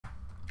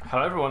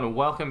Hello everyone and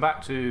welcome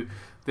back to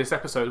this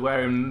episode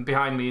where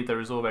behind me there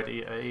is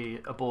already a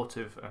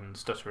abortive and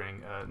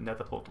stuttering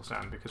nether portal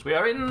sound because we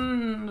are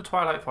in the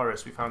Twilight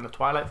Forest. We found the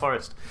Twilight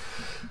Forest.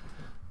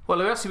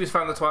 Well, actually we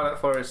found the Twilight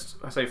Forest,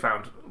 I say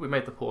found, we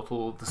made the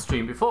portal the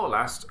stream before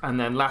last, and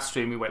then last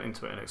stream we went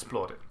into it and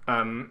explored it.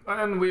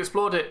 And we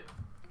explored it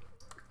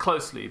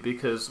closely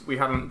because we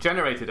hadn't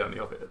generated any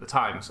of it at the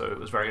time, so it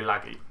was very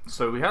laggy.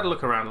 So we had to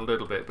look around a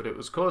little bit, but it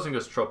was causing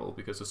us trouble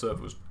because the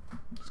server was,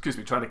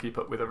 trying to keep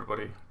up with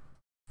everybody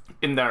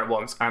in there at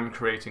once and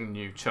creating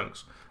new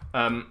chunks.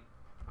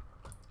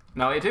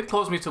 Now it did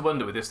cause me to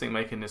wonder, with this thing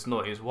making this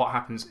noise, what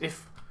happens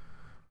if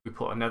we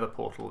put a nether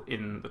portal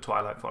in the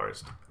Twilight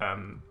Forest.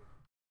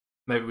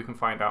 Maybe we can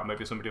find out,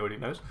 maybe somebody already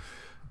knows.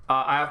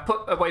 I have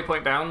put a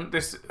waypoint down.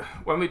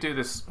 When we do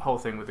this whole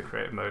thing with the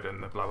creative mode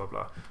and the blah blah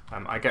blah,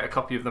 I get a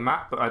copy of the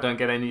map, but I don't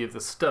get any of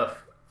the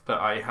stuff that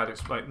I had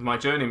explained. My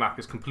journey map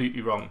is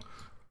completely wrong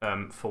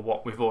for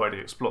what we've already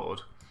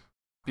explored,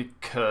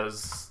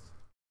 because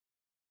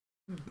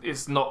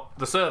it's not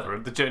the server.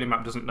 The journey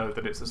map doesn't know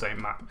that it's the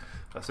same map,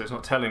 so it's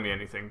not telling me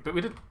anything. But we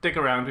did dig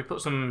around. We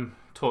put some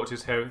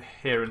torches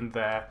here and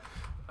there.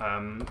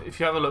 If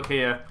you have a look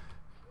here,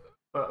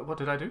 what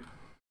did I do?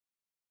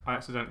 I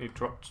accidentally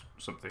dropped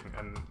something,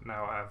 and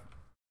now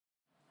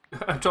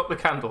I've dropped the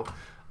candle.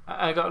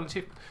 I got an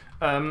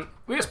achievement.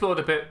 We explored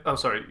a bit. Oh,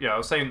 sorry. Yeah, I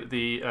was saying that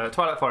the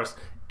Twilight Forest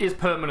is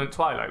permanent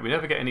twilight. We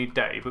never get any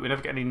day, but we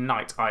never get any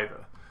night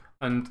either.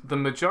 And the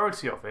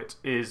majority of it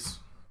is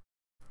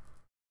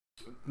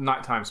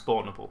nighttime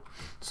spawnable.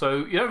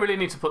 So you don't really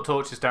need to put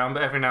torches down,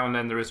 but every now and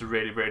then there is a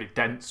really, really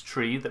dense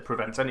tree that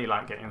prevents any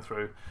light getting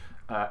through.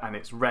 And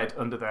it's red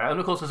under there, and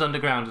of course it's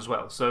underground as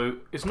well, so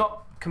it's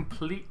not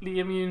completely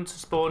immune to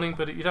spawning,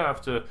 but you don't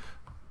have to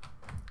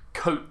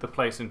coat the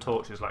place in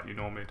torches like you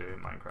normally do in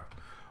Minecraft,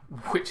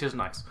 which is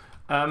nice.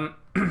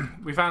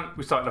 We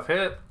started off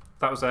here,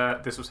 that was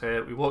there, this was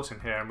here, we walked in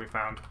here and we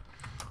found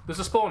there's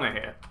a spawner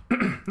here.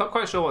 Not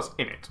quite sure what's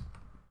in it,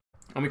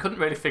 and we couldn't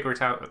really figure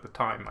it out at the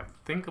time, I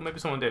think, or maybe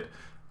someone did.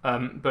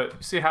 But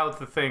you see how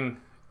the thing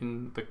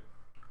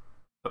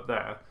up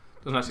there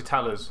doesn't actually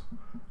tell us,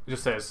 it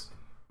just says,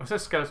 it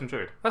says Skeleton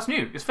Druid. That's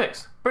new. It's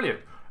fixed.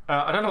 Brilliant.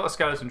 I don't know what a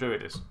Skeleton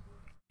Druid is,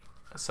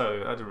 so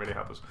that didn't really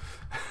help us.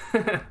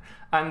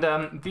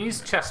 And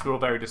these chests were all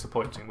very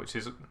disappointing, which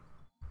is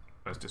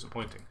most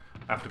disappointing,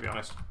 I have to be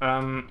honest.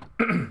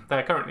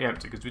 They're currently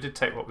empty because we did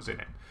take what was in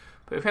it.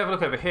 But if we have a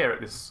look over here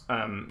at this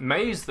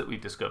maze that we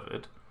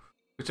discovered,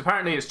 which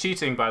apparently is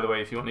cheating, by the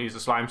way, if you want to use a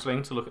slime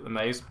sling to look at the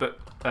maze, but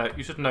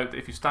you should note that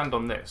if you stand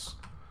on this,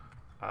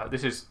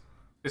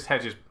 this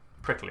hedge is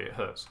prickly, it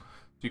hurts.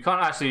 You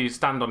can't actually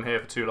stand on here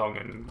for too long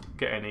and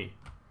get any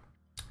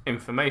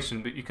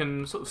information, but you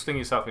can sort of sling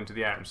yourself into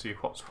the air and see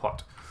what's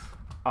what.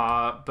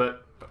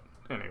 But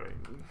anyway,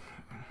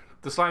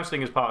 the slime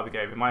sling is part of the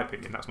game. In my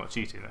opinion, that's not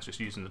cheating. That's just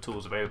using the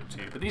tools available to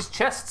you. But these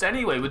chests,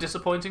 anyway, were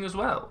disappointing as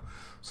well.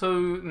 So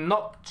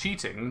not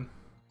cheating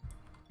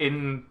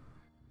in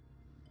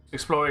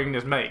exploring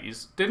this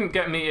maze didn't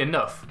get me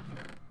enough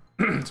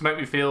to make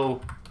me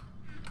feel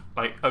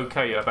like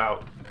okay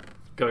about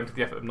going to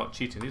the effort of not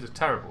cheating. These are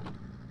terrible.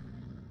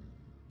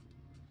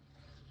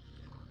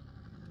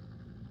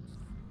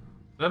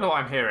 I don't know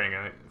what I'm hearing,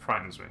 and it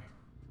frightens me.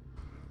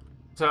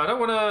 So I don't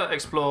want to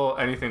explore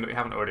anything that we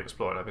haven't already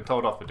explored. I've been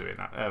told off for doing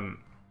that.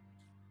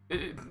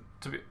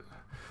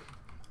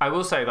 I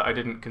will say that I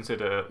didn't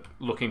consider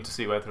looking to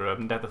see whether a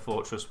nether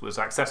fortress was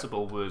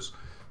accessible was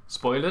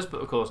spoilers, but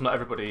of course not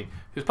everybody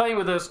who's playing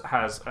with us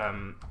has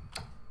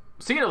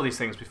seen all these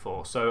things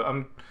before. So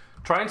I'm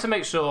trying to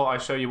make sure I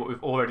show you what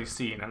we've already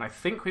seen, and I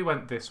think we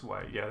went this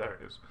way. Yeah, there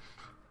it is.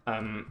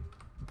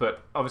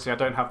 But obviously I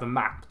don't have the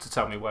map to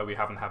tell me where we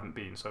haven't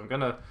been, so I'm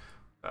gonna,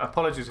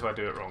 apologies if I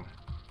do it wrong.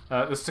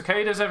 There's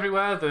cicadas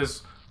everywhere,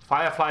 there's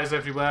fireflies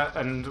everywhere,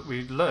 and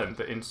we learned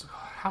that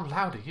how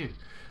loud are you?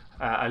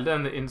 I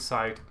learned that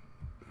inside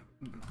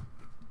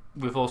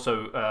we've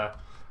also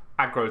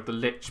aggroed the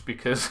lich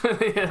because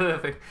the other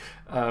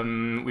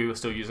thing, we were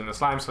still using the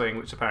slime sling,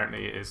 which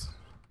apparently is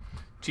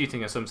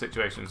cheating in some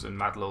situations and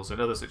mad lulls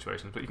in other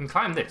situations, but you can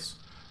climb this.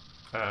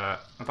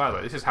 And by the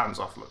way, this is hands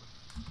off, look.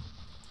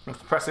 You have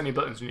to press any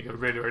buttons and you go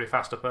really, really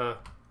fast up a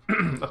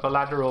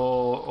ladder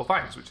or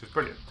vines, which is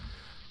brilliant.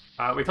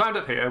 We climbed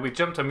up here, we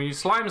jumped and we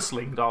slime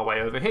slinged our way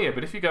over here,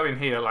 but if you go in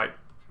here, like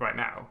right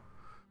now,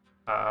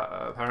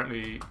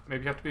 apparently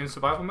maybe you have to be in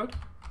survival mode?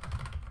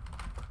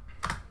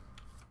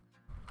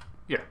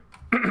 Yeah.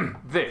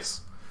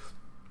 This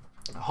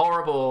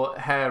horrible,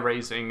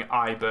 hair-raising,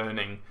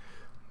 eye-burning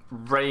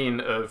rain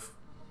of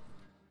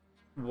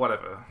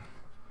whatever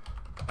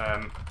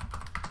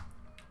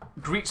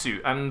greets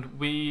you, and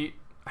we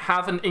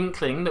have an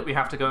inkling that we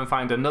have to go and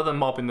find another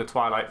mob in the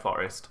Twilight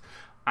Forest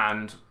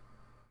and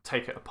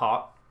take it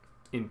apart,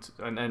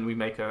 and then we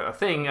make a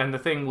thing, and the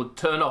thing would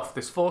turn off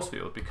this force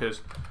field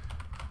because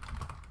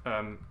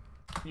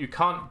you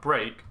can't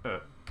break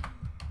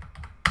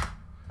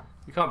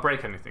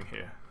anything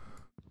here.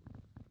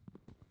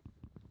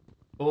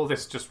 All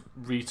this just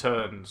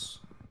returns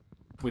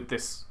with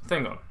this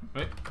thing on,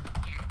 right?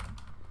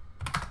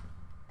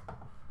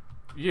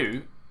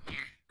 you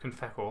can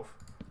feck off.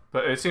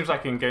 But it seems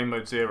like in game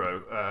mode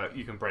 0,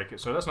 you can break it.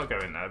 So let's not go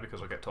in there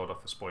because I'll get told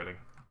off for spoiling.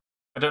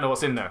 I don't know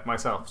what's in there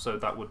myself, so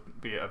that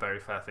would be a very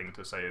fair thing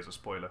to say as a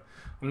spoiler.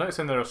 I'm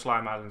noticing there are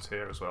slime islands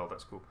here as well.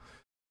 That's cool.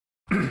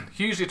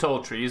 Hugely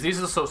tall trees. These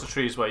are the sorts of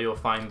trees where you'll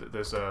find that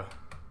there's a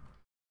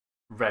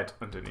red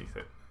underneath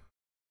it.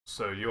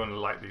 So you want to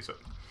light these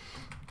up.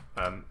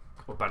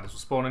 Or bandits will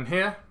spawn in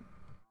here.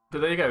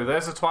 But there you go.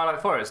 There's the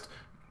Twilight Forest.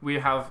 We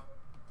have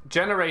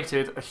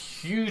generated a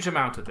huge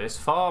amount of this,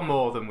 far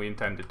more than we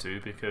intended to,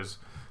 because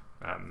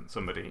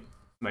somebody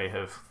may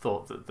have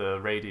thought that the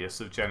radius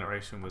of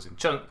generation was in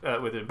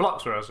within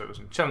blocks, whereas it was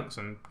in chunks,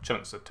 and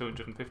chunks are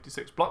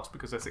 256 blocks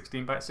because they're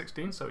 16 by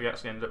 16, so we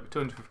actually ended up with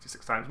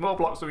 256 times more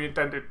blocks than we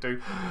intended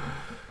to.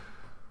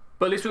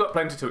 But at least we've got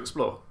plenty to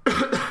explore.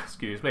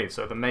 Excuse me.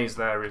 So the maze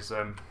there is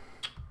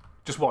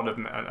just one of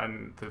them,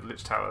 and the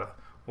Lich Tower,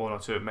 one or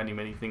two of many,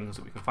 many things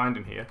that we can find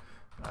in here.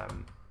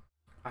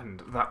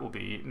 And that will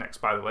be next,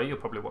 by the way. You're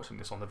probably watching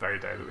this on the very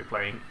day that we're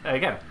playing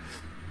again.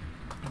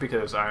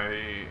 Because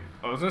I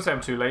was going to say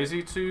I'm too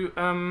lazy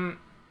to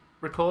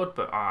record,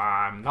 but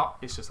I'm not.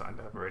 It's just that I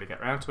never really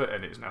get around to it,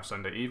 and it is now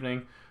Sunday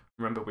evening.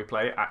 Remember, we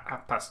play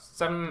at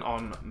 7:30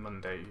 on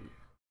Monday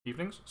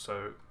evenings,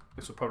 so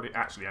this will probably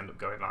actually end up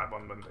going live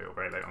on Monday or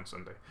very late on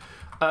Sunday.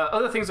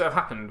 Other things that have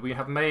happened, we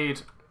have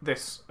made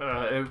this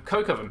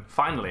coke oven,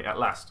 finally, at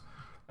last.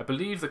 I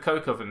believe the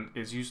coke oven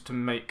is used to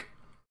make...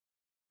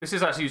 This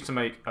is actually used to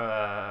make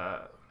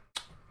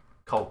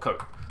coal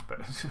coke, but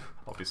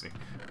obviously,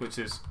 which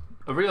is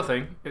a real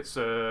thing. It's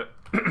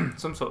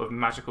some sort of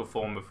magical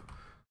form of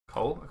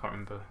coal. I can't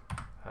remember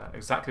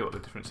exactly what the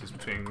difference is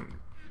between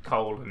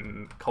coal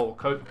and coal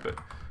coke, but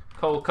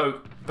coal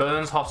coke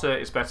burns hotter,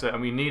 it's better,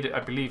 and we need it, I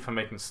believe, for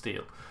making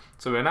steel.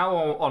 So we're now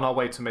on our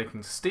way to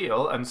making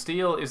steel, and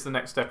steel is the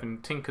next step in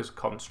Tinker's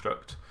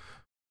construct.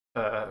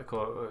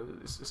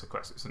 It's a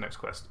quest. It's the next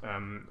quest,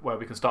 where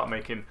we can start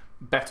making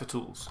better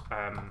tools.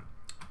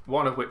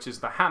 One of which is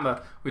the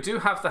hammer. We do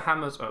have the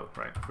hammers. Oh,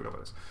 right, I forgot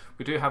about this.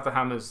 We do have the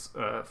hammers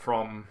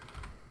from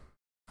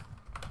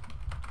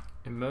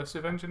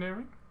Immersive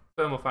Engineering,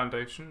 Thermal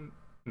Foundation.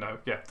 No,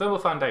 yeah, Thermal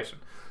Foundation.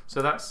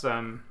 So that's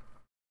a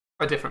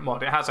different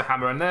mod. It has a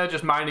hammer, and they're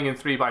just mining in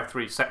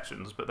 3x3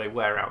 sections, but they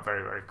wear out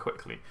very, very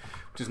quickly,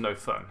 which is no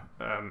fun.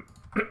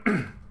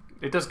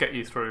 It does get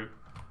you through,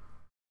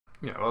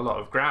 you know, a lot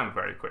of ground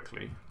very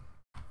quickly,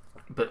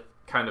 but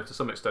kind of to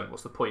some extent,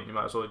 what's the point? You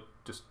might as well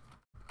just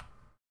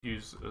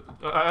use.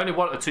 I only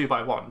want a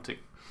 2x1 to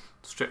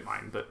strip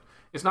mine, but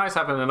it's nice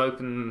having an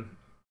open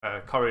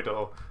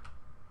corridor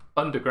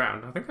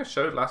underground. I think I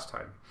showed last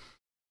time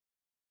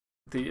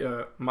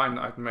the mine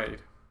that I'd made,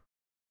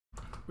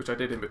 which I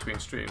did in between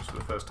streams for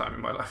the first time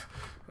in my life.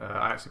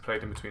 I actually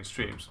played in between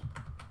streams.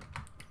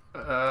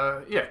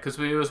 Yeah, because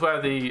it was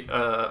where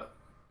the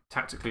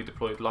tactically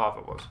deployed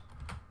lava was.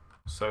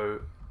 So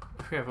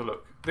if we have a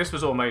look, this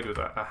was all made with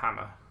a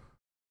hammer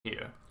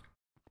here.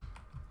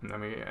 And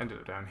then we ended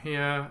up down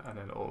here, and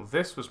then all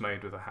this was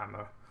made with a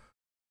hammer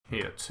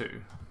here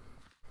too.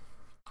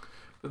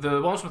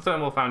 The ones from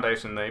Thermal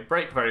Foundation, they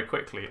break very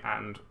quickly,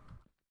 and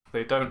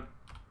they don't...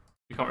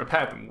 You can't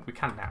repair them. We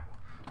can now.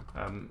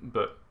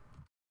 But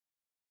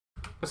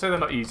let's say they're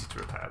not easy to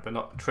repair. They're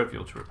not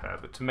trivial to repair.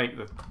 But to make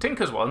the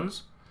Tinker's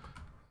ones,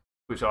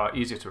 which are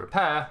easier to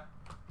repair,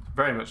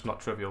 very much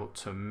not trivial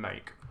to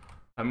make.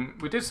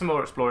 We did some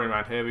more exploring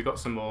around here. We got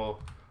some more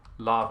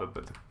lava,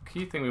 but the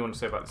key thing we want to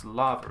say about this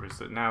lava is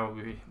that now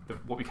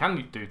what we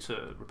can do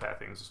to repair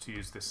things is to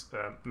use this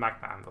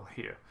magma anvil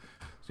here.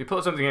 So you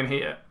put something in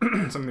here,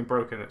 something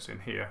broken that's in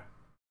here,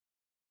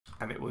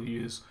 and it will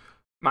use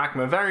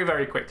magma very,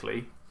 very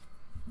quickly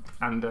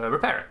and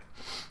repair it.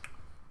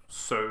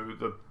 So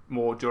the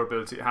more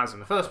durability it has in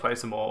the first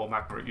place, the more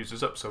magma it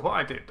uses up. So what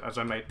I did is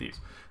I made these.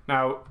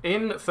 Now,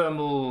 in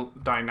thermal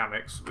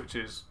dynamics, which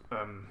is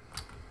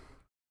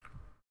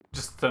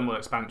just thermal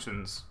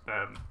expansions,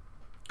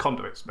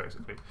 conduits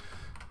basically,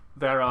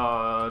 there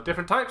are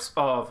different types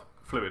of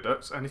fluid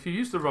ducts, and if you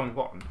use the wrong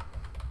one,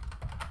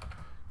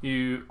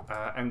 you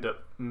end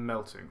up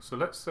melting. So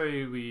let's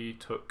say we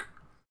took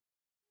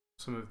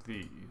some of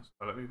these.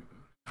 Oh, let me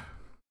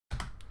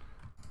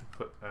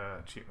put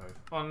cheat mode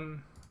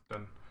on.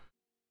 Done.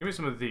 Give me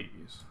some of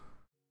these.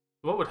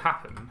 What would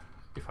happen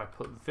if I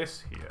put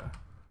this here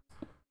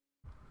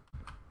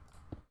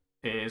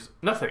is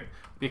nothing,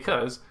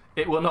 because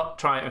it will not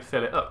try and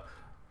fill it up.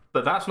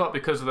 But that's not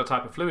because of the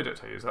type of fluid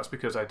duct I use, that's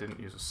because I didn't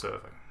use a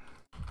servo.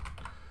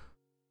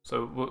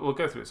 So we'll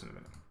go through this in a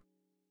minute.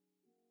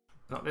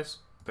 Not this,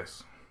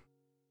 this.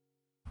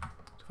 So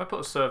if I put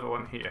a servo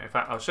on here, in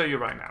fact, I'll show you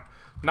right now.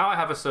 Now I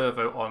have a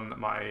servo on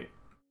my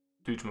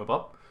Doojma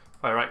Bob.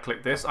 If I right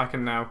click this, I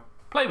can now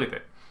play with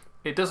it.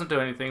 It doesn't do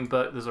anything,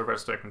 but there's a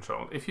redstone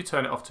control. If you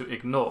turn it off to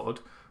ignored,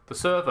 the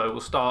servo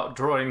will start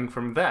drawing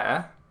from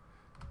there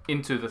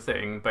into the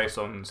thing based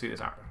on, see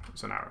this arrow?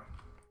 It's an arrow.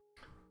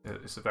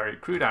 It's a very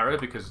crude arrow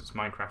because it's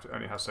Minecraft, it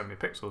only has so many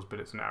pixels, but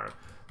it's an arrow.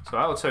 So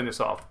I will turn this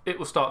off. It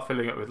will start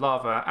filling up with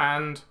lava,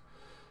 and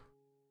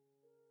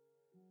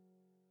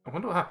I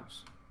wonder what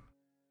happens.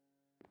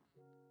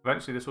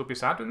 Eventually this will be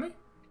sad with me.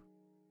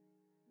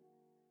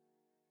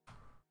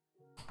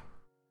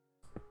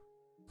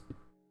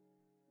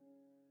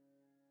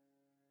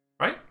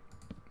 Right?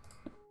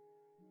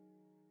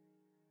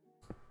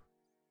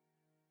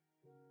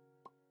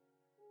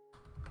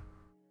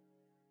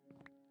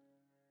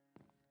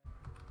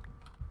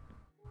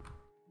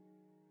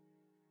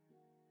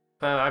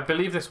 I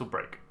believe this will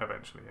break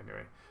eventually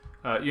anyway.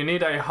 You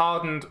need a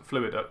hardened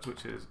fluid duct,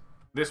 which is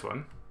this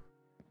one,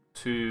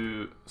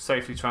 to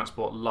safely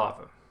transport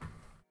lava.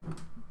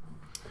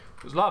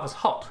 Because lava's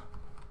hot,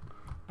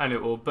 and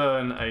it will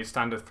burn a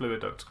standard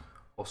fluid duct,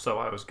 or so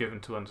I was given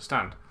to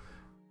understand.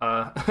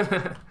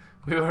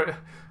 Everyone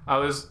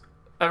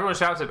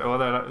shouted, well,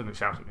 they didn't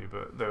shout at me,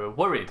 but they were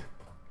worried.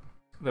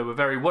 They were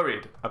very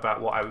worried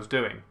about what I was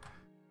doing,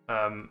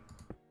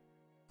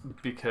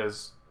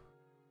 because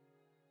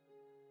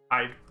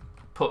I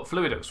put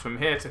fluid ducts from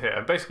here to here,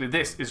 and basically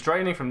this is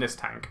draining from this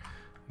tank,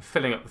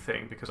 filling up the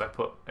thing, because I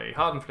put a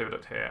hardened fluid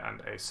duct here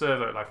and a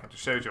servo, like I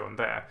just showed you on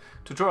there,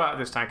 to draw out of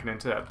this tank and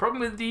into there. The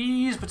problem with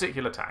these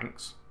particular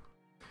tanks,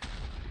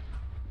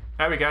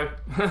 there we go.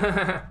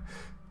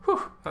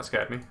 Whew, that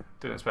scared me.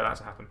 Didn't expect that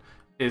to happen.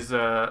 Is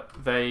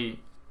they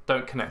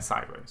don't connect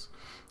sideways.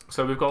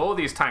 So we've got all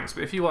these tanks,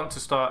 but if you want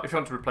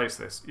to replace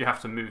this, you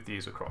have to move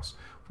these across,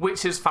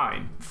 which is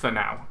fine for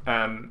now,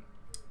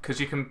 because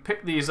you can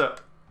pick these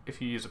up if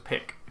you use a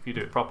pick. If you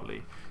do it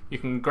properly, you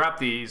can grab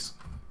these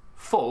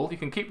full, you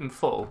can keep them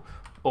full,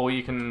 or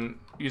you can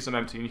use them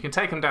empty, and you can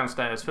take them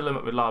downstairs, fill them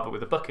up with lava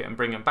with a bucket, and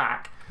bring them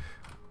back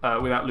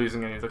without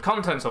losing any of the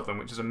contents of them,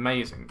 which is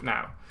amazing.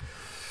 Now,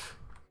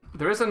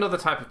 there is another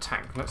type of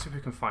tank. Let's see if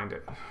we can find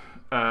it.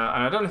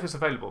 And I don't know if it's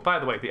available. By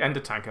the way, the ender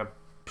tank, I'm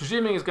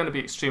presuming, is going to be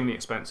extremely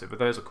expensive, but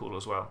those are cool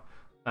as well.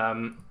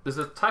 There's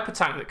a type of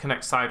tank that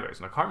connects sideways,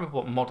 and I can't remember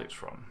what mod it's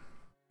from,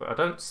 but I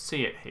don't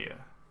see it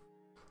here.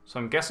 So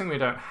I'm guessing we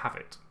don't have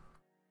it.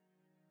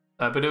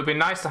 But it would be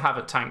nice to have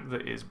a tank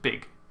that is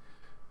big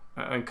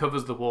and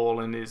covers the wall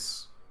and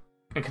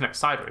connects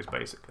sideways,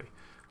 basically.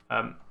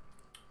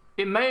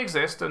 It may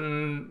exist,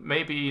 and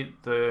maybe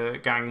the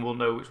gang will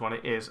know which one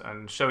it is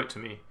and show it to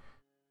me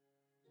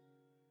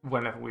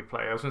whenever we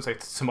play. I was going to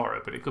say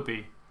tomorrow, but it could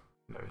be,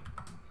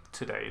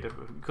 today. It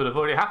could have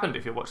already happened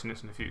if you're watching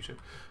this in the future.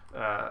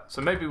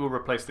 So maybe we'll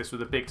replace this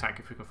with a big tank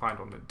if we can find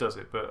one that does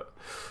it. But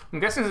I'm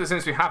guessing that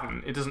since we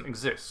haven't, it doesn't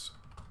exist.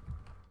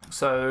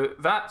 So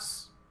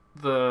that's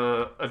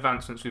the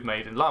advancements we've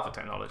made in lava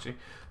technology.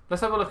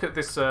 Let's have a look at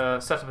this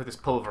setup of this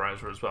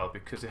pulverizer as well,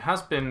 because it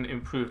has been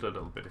improved a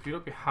little bit. If you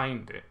look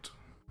behind it,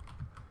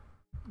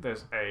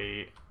 there's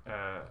a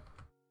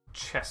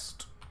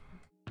chest.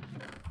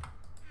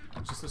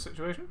 Is this the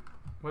situation?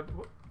 What?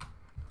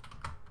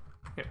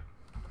 Yeah.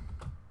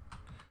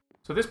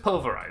 So this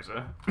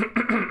pulverizer,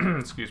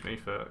 excuse me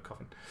for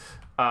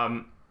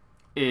coughing,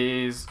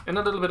 is in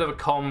a little bit of a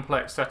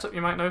complex setup,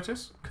 you might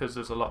notice, because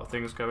there's a lot of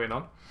things going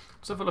on.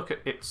 Let's have a look at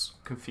its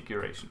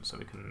configuration so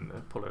we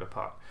can pull it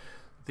apart.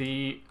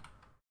 The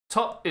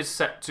top is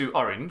set to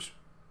orange,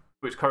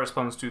 which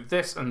corresponds to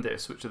this and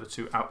this, which are the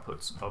two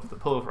outputs of the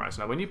pulverizer.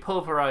 Now, when you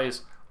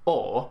pulverize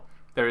ore,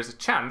 there is a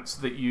chance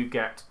that you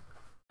get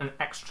an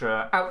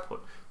extra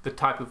output. The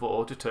type of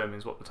ore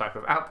determines what the type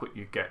of output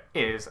you get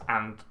is,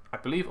 and I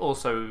believe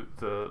also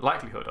the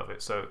likelihood of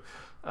it. So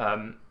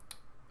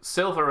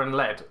silver and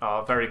lead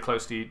are very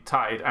closely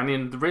tied, and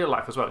in the real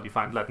life as well, you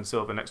find lead and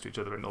silver next to each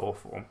other in ore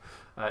form.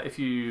 If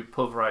you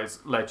pulverize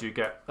lead, you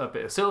get a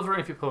bit of silver,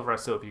 and if you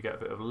pulverize silver, you get a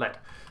bit of lead.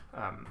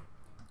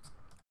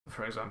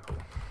 For example,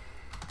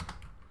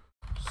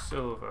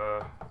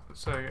 silver,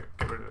 let's say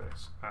get rid of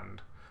this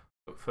and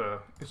look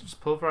for, is it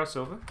just pulverized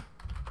silver?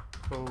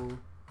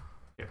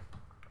 Yeah.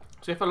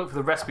 So if I look for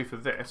the recipe for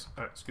this,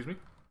 excuse me,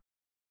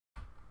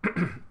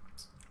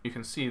 you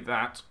can see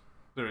that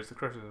there is the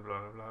correct blah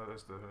blah blah,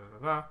 there's the blah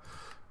blah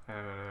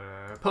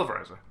blah,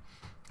 pulverizer.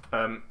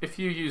 If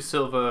you use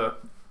silver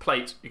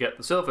plate, you get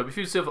the silver. But if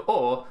you use silver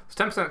ore,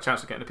 there's 10%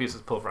 chance of getting a piece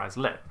of pulverized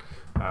lead.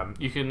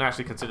 You can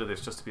actually consider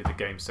this just to be the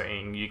game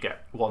saying you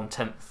get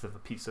 1/10 of a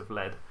piece of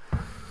lead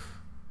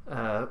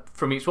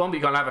from each one, but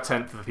you can't have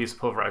 1/10 of a piece of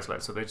pulverized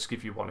lead, so they just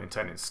give you 1 in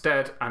 10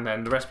 instead. And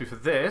then the recipe for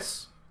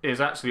this is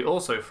actually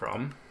also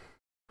from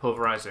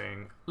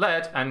pulverizing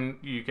lead, and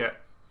you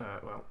get,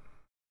 well,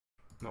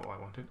 not what I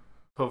wanted,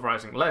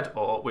 pulverizing lead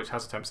ore, which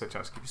has a 10%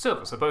 chance to give you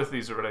silver. So both of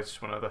these are related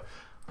to one another.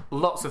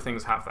 Lots of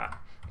things have that.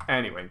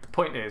 Anyway, the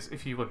point is,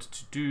 if you wanted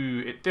to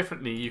do it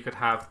differently, you could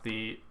have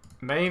the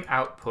main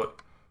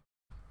output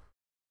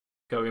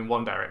go in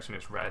one direction,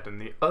 it's red, and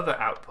the other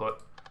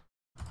output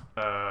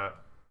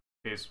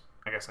is,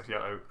 I guess, like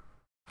yellow,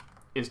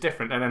 is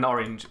different, and then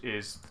orange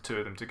is the two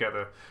of them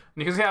together. And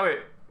you can see how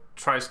it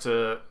tries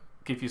to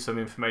give you some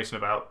information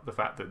about the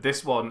fact that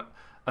this one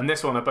and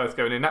this one are both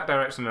going in that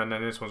direction, and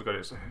then this one's going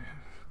in.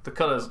 The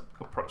colours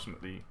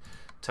approximately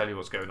tell you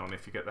what's going on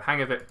if you get the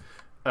hang of it.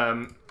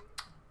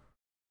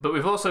 But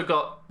we've also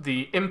got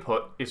the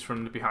input is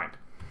from the behind.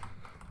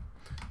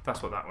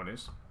 That's what that one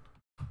is,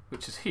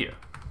 which is here.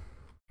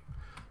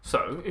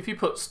 So if you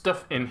put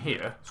stuff in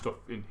here,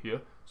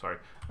 sorry,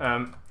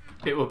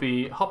 it will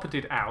be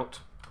hoppeted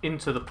out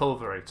into the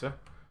pulverator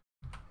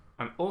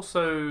and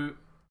also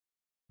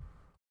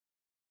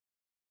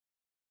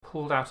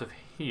pulled out of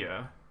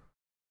here.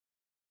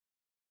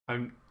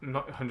 I'm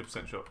not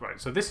 100% sure. Right,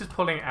 so this is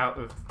pulling out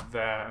of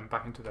there and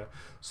back into there.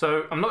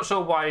 So I'm not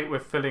sure why we're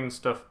filling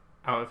stuff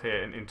out of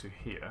here and into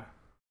here.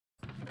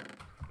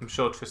 I'm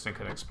sure Tristan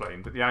can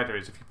explain, but the idea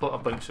is if you put a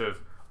bunch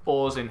of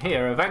ores in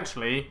here,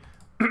 eventually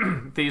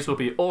these will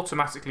be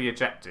automatically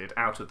ejected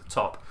out at the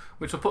top,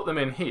 which will put them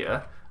in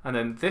here, and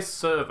then this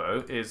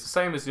servo is the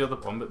same as the other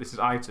one, but this is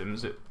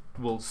items. It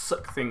will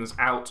suck things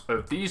out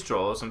of these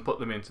drawers and put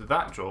them into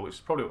that drawer, which is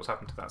probably what's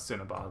happened to that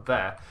cinnabar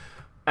there.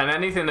 And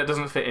anything that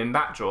doesn't fit in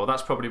that drawer,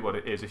 that's probably what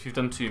it is. If you've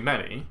done too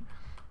many,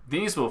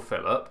 these will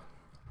fill up,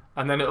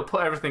 and then it'll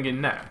put everything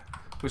in there,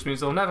 which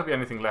means there'll never be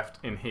anything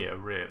left in here,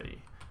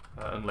 really,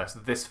 unless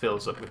this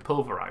fills up with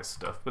pulverized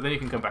stuff. But then you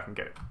can come back and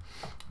get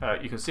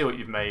it. You can see what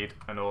you've made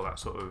and all that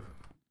sort of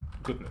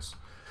goodness.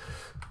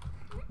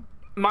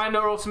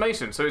 Minor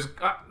automation, so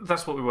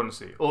that's what we want to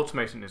see.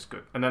 Automation is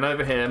good. And then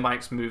over here,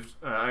 Mike's moved.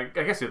 I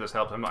guess the others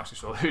helped. I'm not actually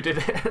sure who did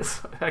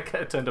it.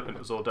 It turned up and it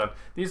was all done.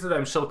 These are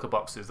them shulker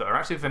boxes that are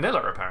actually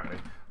vanilla, apparently,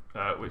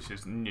 which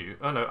is new.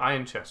 Oh no,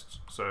 iron chests.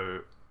 So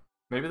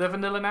maybe they're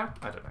vanilla now.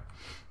 I don't know.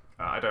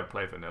 I don't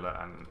play vanilla,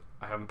 and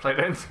I haven't played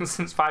anything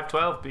since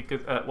 5.12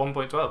 because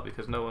 1.12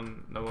 because no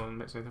one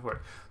makes anything for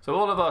it. So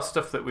all of our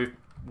stuff that we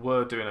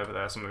were doing over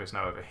there, some of it's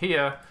now over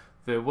here.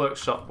 The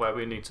workshop where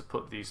we need to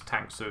put these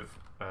tanks of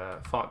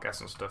fart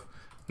gas and stuff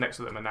next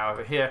to them are now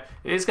over here.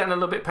 It is getting a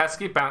little bit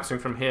pesky, bouncing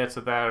from here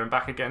to there and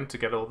back again to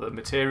get all the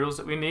materials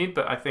that we need,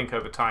 but I think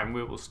over time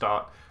we will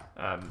start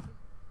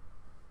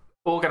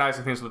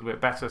organising things a little bit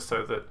better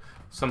so that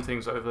some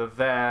things over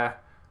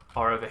there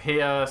are over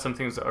here, some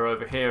things that are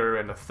over here are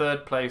in a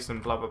third place,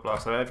 and blah blah blah,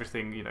 so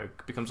everything, you know,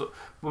 becomes...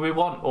 When we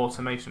want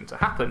automation to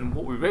happen,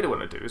 what we really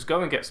want to do is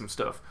go and get some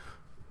stuff,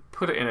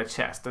 put it in a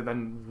chest, and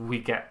then we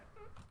get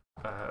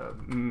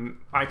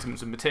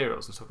items and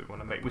materials and stuff we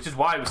want to make, which is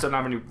why we still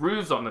don't have any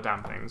roofs on the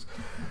damn things,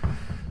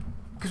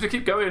 because we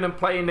keep going and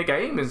playing the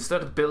game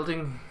instead of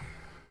building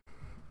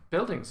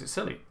buildings. It's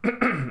silly.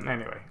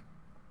 Anyway,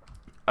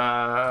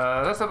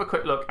 let's have a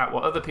quick look at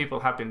what other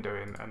people have been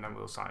doing, and then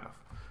we'll sign off.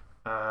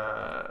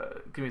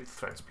 Give me the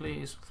threads,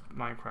 please.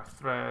 Minecraft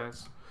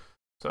threads.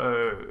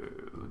 So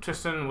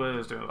Tristan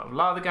was doing a lot of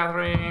lava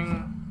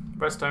gathering,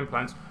 redstone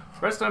plants.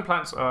 Redstone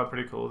plants are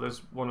pretty cool. There's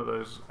one of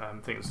those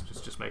things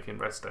just making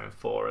redstone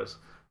for us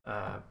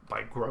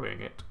by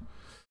growing it.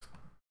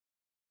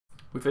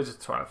 We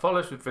visited Twilight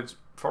Forest. We visited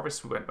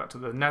Forest. We went back to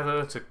the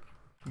Nether to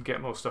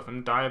get more stuff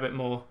and die a bit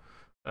more.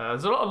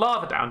 There's a lot of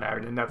lava down there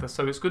in the Nether,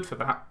 so it's good for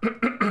that.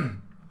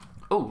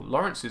 Oh,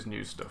 Lawrence's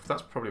new stuff.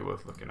 That's probably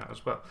worth looking at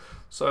as well.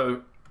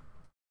 So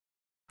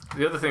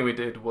the other thing we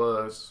did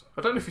was,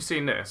 I don't know if you've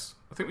seen this.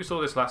 I think we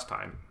saw this last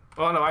time.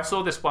 Oh no, I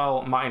saw this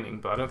while mining,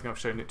 but I don't think I've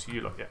shown it to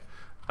you lot yet.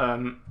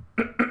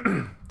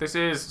 This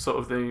is sort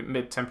of the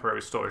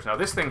mid-temporary storage. Now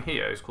this thing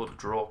here is called a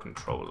drawer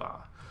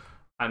controller,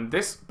 and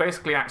this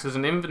basically acts as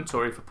an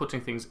inventory for putting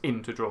things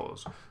into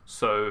drawers.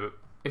 So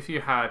if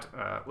you had,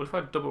 what if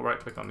I double right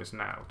click on this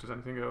now? Does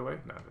anything go away?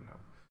 No, it doesn't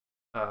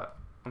help.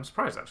 I'm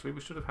surprised actually.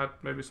 We should have had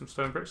maybe some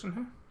stone bricks in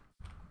here.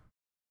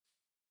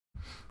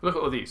 But look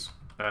at all these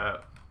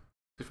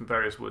different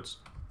various woods.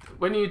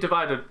 When you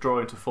divide a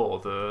drawer into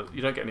four,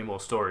 you don't get any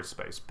more storage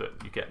space, but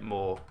you get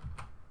more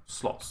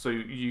slots. So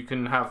you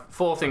can have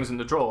 4 things in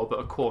the drawer, but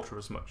a quarter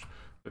as much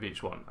of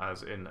each one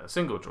as in a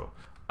single drawer.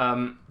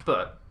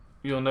 But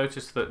you'll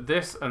notice that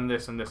this and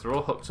this and this are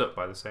all hooked up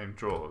by the same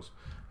drawers.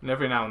 And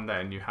every now and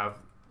then you have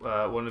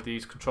one of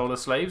these controller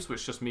slaves,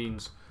 which just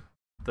means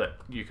that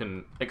you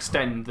can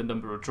extend the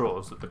number of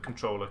drawers that the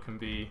controller can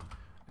be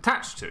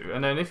attached to.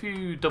 And then if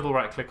you double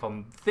right click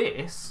on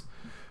this,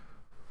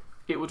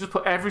 it will just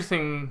put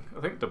everything,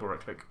 I think double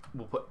right click,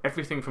 will put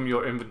everything from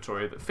your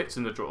inventory that fits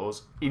in the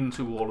drawers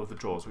into all of the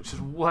drawers, which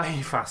is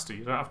way faster.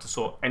 You don't have to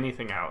sort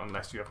anything out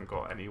unless you haven't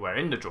got anywhere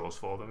in the drawers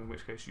for them, in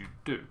which case you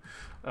do.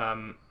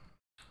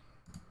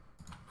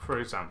 For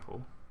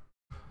example,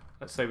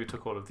 let's say we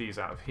took all of these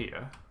out of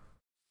here.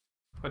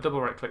 If I double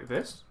right click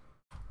this,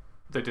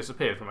 they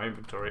disappeared from my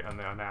inventory and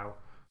they are now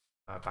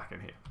back in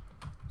here.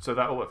 So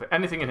that will work for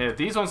anything in here.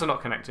 These ones are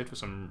not connected for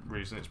some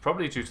reason. It's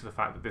probably due to the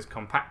fact that this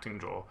compacting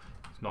drawer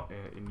is not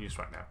in use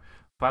right now.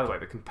 By the way,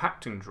 the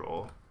compacting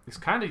drawer is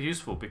kind of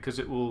useful because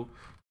it will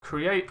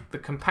create the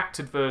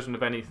compacted version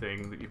of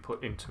anything that you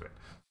put into it.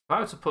 If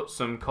I were to put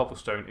some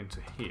cobblestone into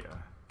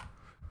here,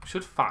 we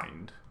should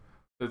find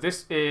that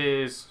this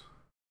is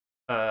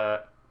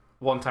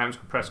 1 times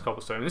compressed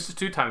cobblestone. And this is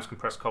 2 times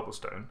compressed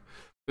cobblestone.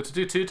 But to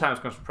do 2 times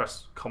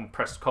compressed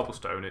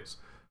cobblestone, it's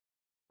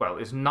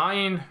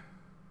 9...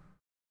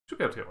 Should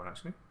be able to get one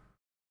actually.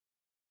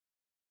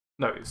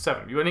 No, it's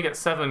 7. You only get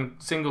 7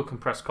 single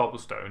compressed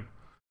cobblestone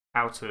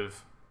out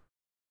of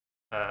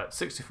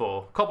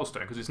 64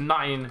 cobblestone, because it's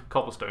 9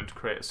 cobblestone to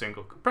create a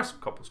single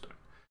compressed cobblestone.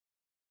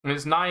 And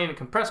it's 9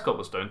 compressed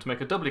cobblestone to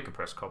make a doubly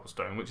compressed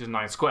cobblestone, which is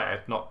 9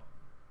 squared, not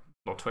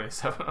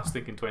 27. I was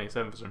thinking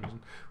 27 for some reason.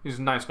 Which is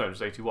 9 squared,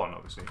 which is 81,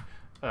 obviously.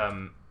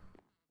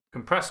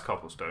 compressed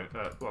cobblestone,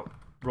 well,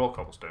 raw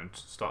cobblestone to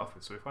start off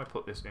with. So if I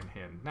put this in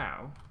here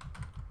now,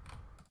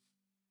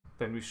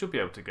 then we should be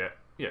able to get,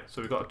 yeah,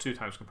 so we've got a 2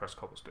 times compressed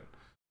cobblestone.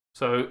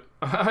 So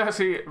I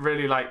actually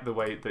really like the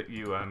way that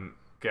you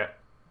get,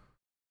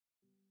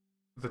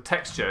 the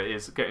texture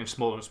is getting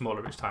smaller and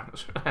smaller each time.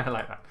 I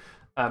like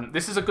that.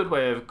 This is a good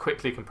way of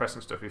quickly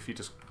compressing stuff if you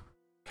just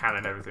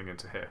cannon everything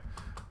into here.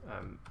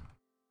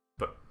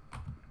 But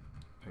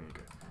there you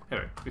go.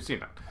 Anyway, we've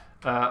seen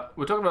that.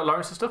 We're talking about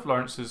Lawrence's stuff.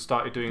 Lawrence has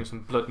started doing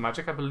some blood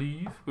magic, I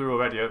believe. We're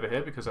already over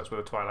here because that's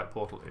where the Twilight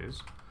Portal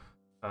is.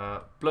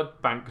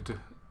 Blood bank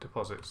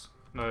deposits.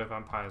 No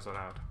vampires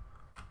allowed.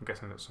 I'm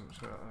guessing that's something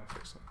to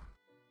fix it.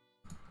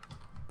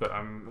 But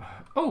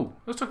oh,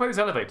 let's talk about these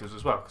elevators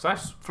as well, because I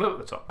flew at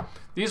the top.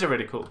 These are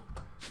really cool.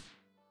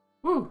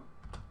 Woo!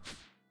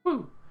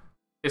 Woo!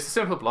 It's a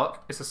simple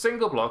block. It's a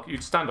single block.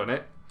 You'd stand on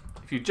it.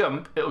 If you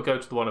jump, it'll go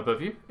to the one above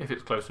you, if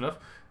it's close enough.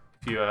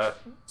 If you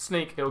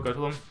sneak, it'll go to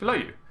the one below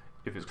you,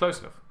 if it's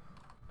close enough.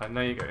 And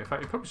there you go. In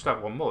fact, you probably should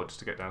have one more just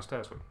to get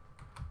downstairs with.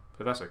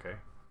 But that's okay.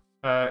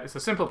 It's a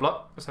simple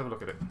block. Let's have a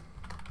look at it.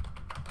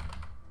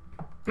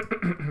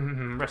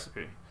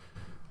 Recipe.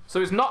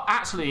 So it's not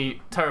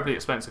actually terribly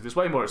expensive. It's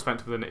way more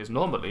expensive than it is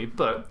normally,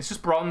 but it's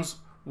just bronze,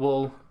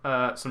 wool,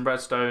 some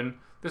redstone.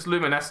 This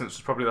luminescence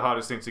was probably the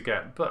hardest thing to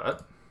get,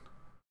 but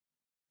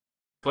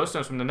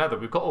glowstones from the nether,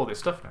 we've got all this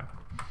stuff now.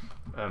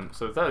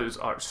 So those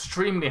are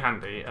extremely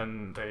handy,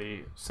 and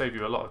they save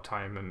you a lot of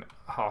time and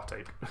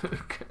heartache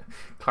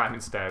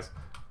climbing stairs.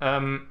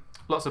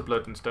 Lots of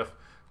blood and stuff.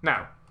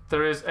 Now,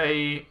 there is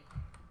a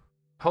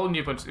whole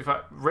new bunch. In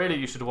fact, really,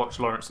 you should watch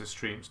Lawrence's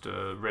streams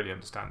to really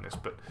understand this,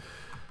 but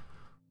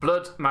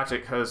blood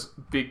magic has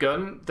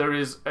begun. There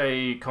is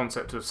a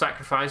concept of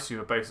sacrifice. You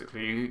are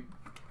basically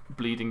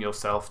bleeding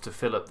yourself to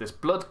fill up this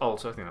blood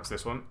altar. I think that's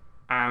this one.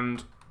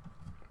 And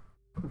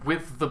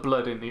with the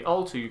blood in the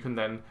altar, you can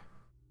then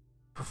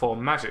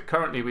perform magic.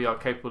 Currently, we are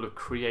capable of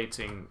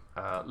creating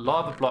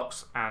lava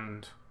blocks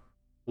and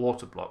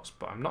water blocks,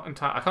 but I'm not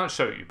entirely. I can't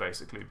show you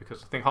basically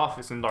because I think half of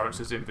it's in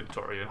Lawrence's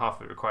inventory and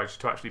half of it requires you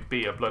to actually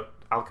be a blood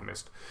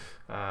alchemist,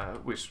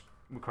 which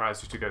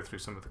requires you to go through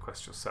some of the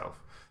quests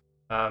yourself.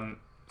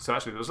 So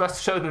actually, there was less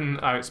to show than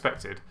I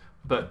expected.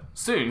 But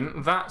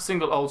soon, that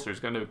single altar is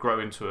going to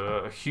grow into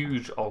a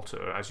huge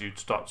altar as you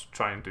start to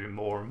try and do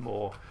more and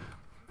more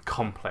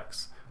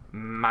complex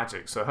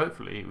magic. So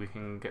hopefully we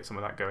can get some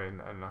of that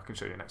going, and I can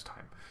show you next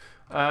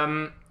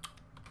time.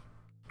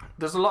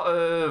 There's a lot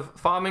of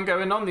farming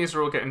going on. These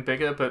are all getting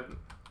bigger, but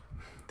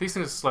these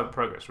things are slow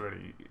progress,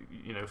 really.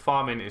 You know,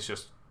 farming is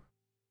just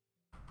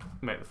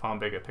make the farm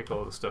bigger, pick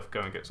all the stuff, go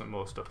and get some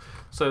more stuff.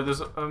 So there's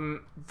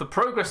the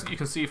progress that you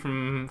can see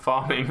from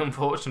farming,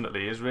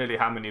 unfortunately, is really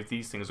how many of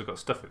these things have got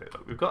stuff in it.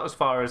 Like, we've got as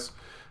far as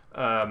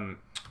I can't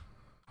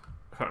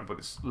remember what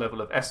this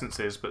level of essence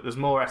is, but there's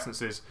more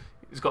essences.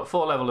 It's got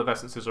 4 levels of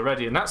essences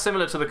already, and that's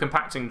similar to the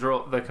compacted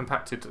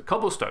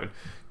cobblestone.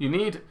 You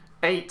need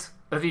 8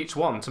 of each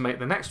one to make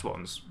the next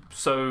ones.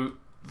 So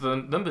the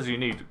numbers you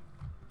need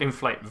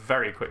inflate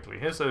very quickly.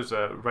 Here's those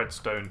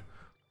redstone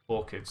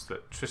orchids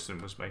that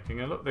Tristan was making,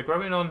 and look, they're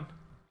growing on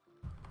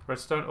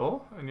redstone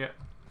ore, and yet,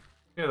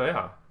 yeah, they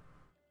are.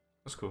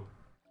 That's cool.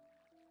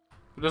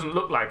 It doesn't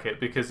look like it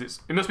because it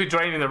must be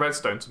draining the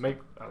redstone to make.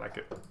 I like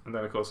it, and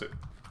then of course it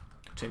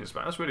changes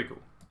back. That's really cool.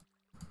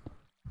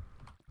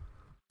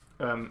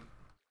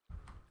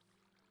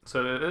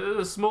 So there's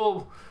a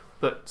small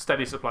but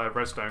steady supply of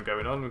redstone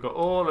going on. We've got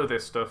all of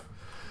this stuff,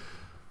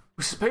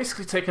 which has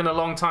basically taken a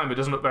long time. It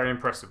doesn't look very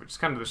impressive, which is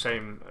kind of the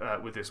shame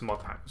with this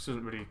mod pack. This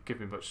doesn't really give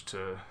me much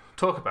to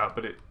talk about,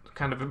 but it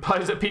kind of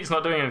implies that Pete's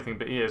not doing anything,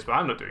 but he is. But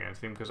I'm not doing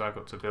anything because I've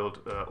got to build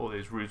all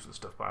these roofs and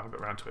stuff, but I haven't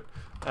got around to it.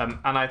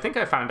 And I think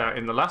I found out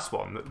in the last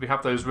one that we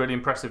have those really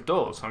impressive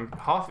doors. I'm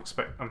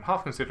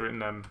half considering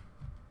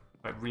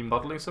like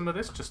remodeling some of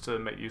this just to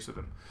make use of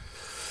them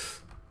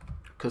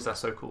because they're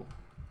so cool.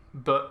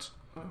 But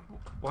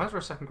why is there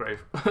a second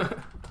grave?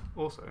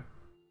 Also,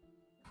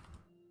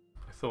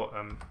 I thought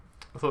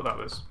that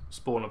was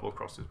spawnable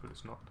crosses, but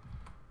it's not.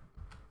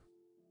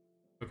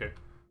 Okay.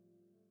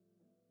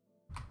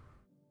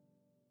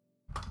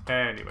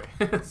 Anyway,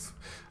 I thought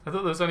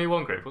there was only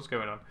one grave. What's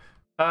going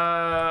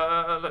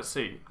on? Let's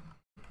see.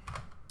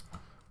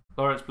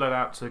 Lawrence bled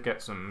out to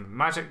get some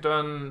magic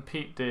done.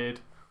 Pete did.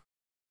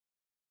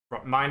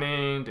 Rock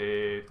mining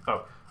did.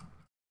 Oh,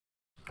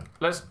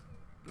 let's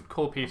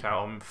call Pete out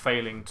on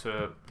failing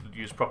to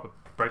use proper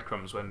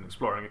breadcrumbs when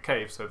exploring a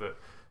cave, so that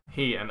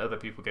he and other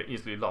people get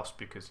easily lost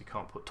because he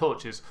can't put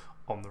torches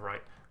on the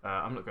right.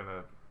 I'm not going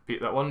to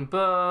beat that one,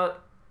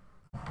 but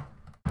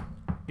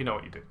you know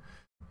what you do.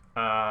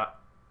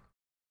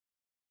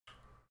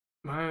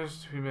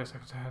 Managed 2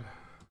 milliseconds ahead.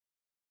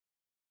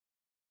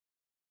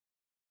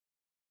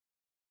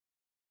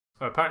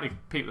 So apparently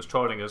Pete was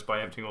trolling us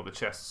by emptying all the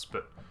chests,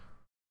 but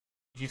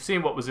you've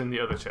seen what was in the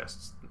other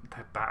chests.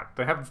 They're bad.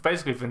 They have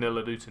basically vanilla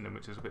loot in them,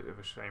 which is a bit of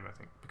a shame, I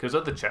think. Because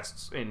other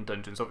chests in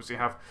dungeons obviously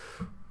have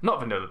not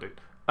vanilla loot.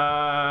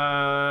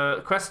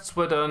 Quests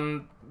were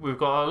done. We've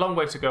got a long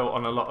way to go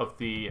on a lot of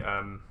the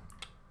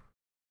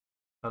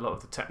a lot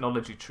of the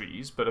technology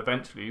trees, but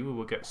eventually we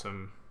will get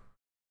some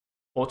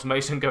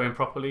automation going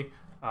properly.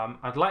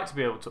 I'd like to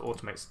be able to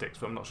automate sticks,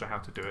 but I'm not sure how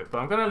to do it. But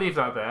I'm going to leave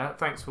that there.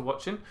 Thanks for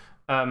watching.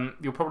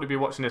 You'll probably be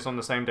watching this on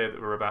the same day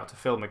that we're about to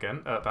film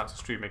again, about to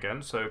stream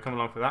again. So come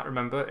along for that.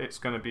 Remember, it's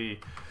going to be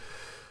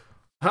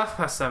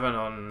 7:30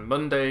 on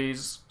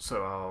Mondays.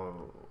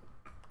 So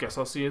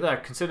I'll see you there.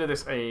 Consider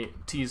this a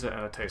teaser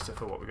and a taster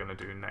for what we're going to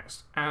do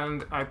next.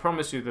 And I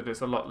promise you that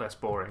it's a lot less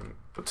boring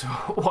to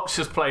watch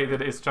us play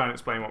than it is trying to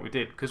explain what we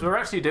did, because we're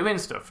actually doing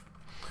stuff.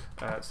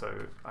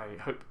 So I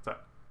hope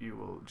that you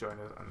will join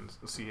us, and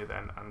we'll see you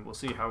then, and we'll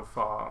see how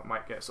far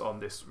Mike gets on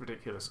this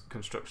ridiculous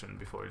construction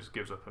before he just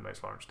gives up and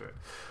makes Lawrence do it.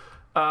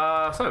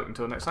 So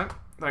until next time,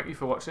 thank you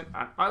for watching,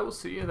 and I will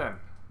see you then.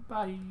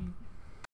 Bye.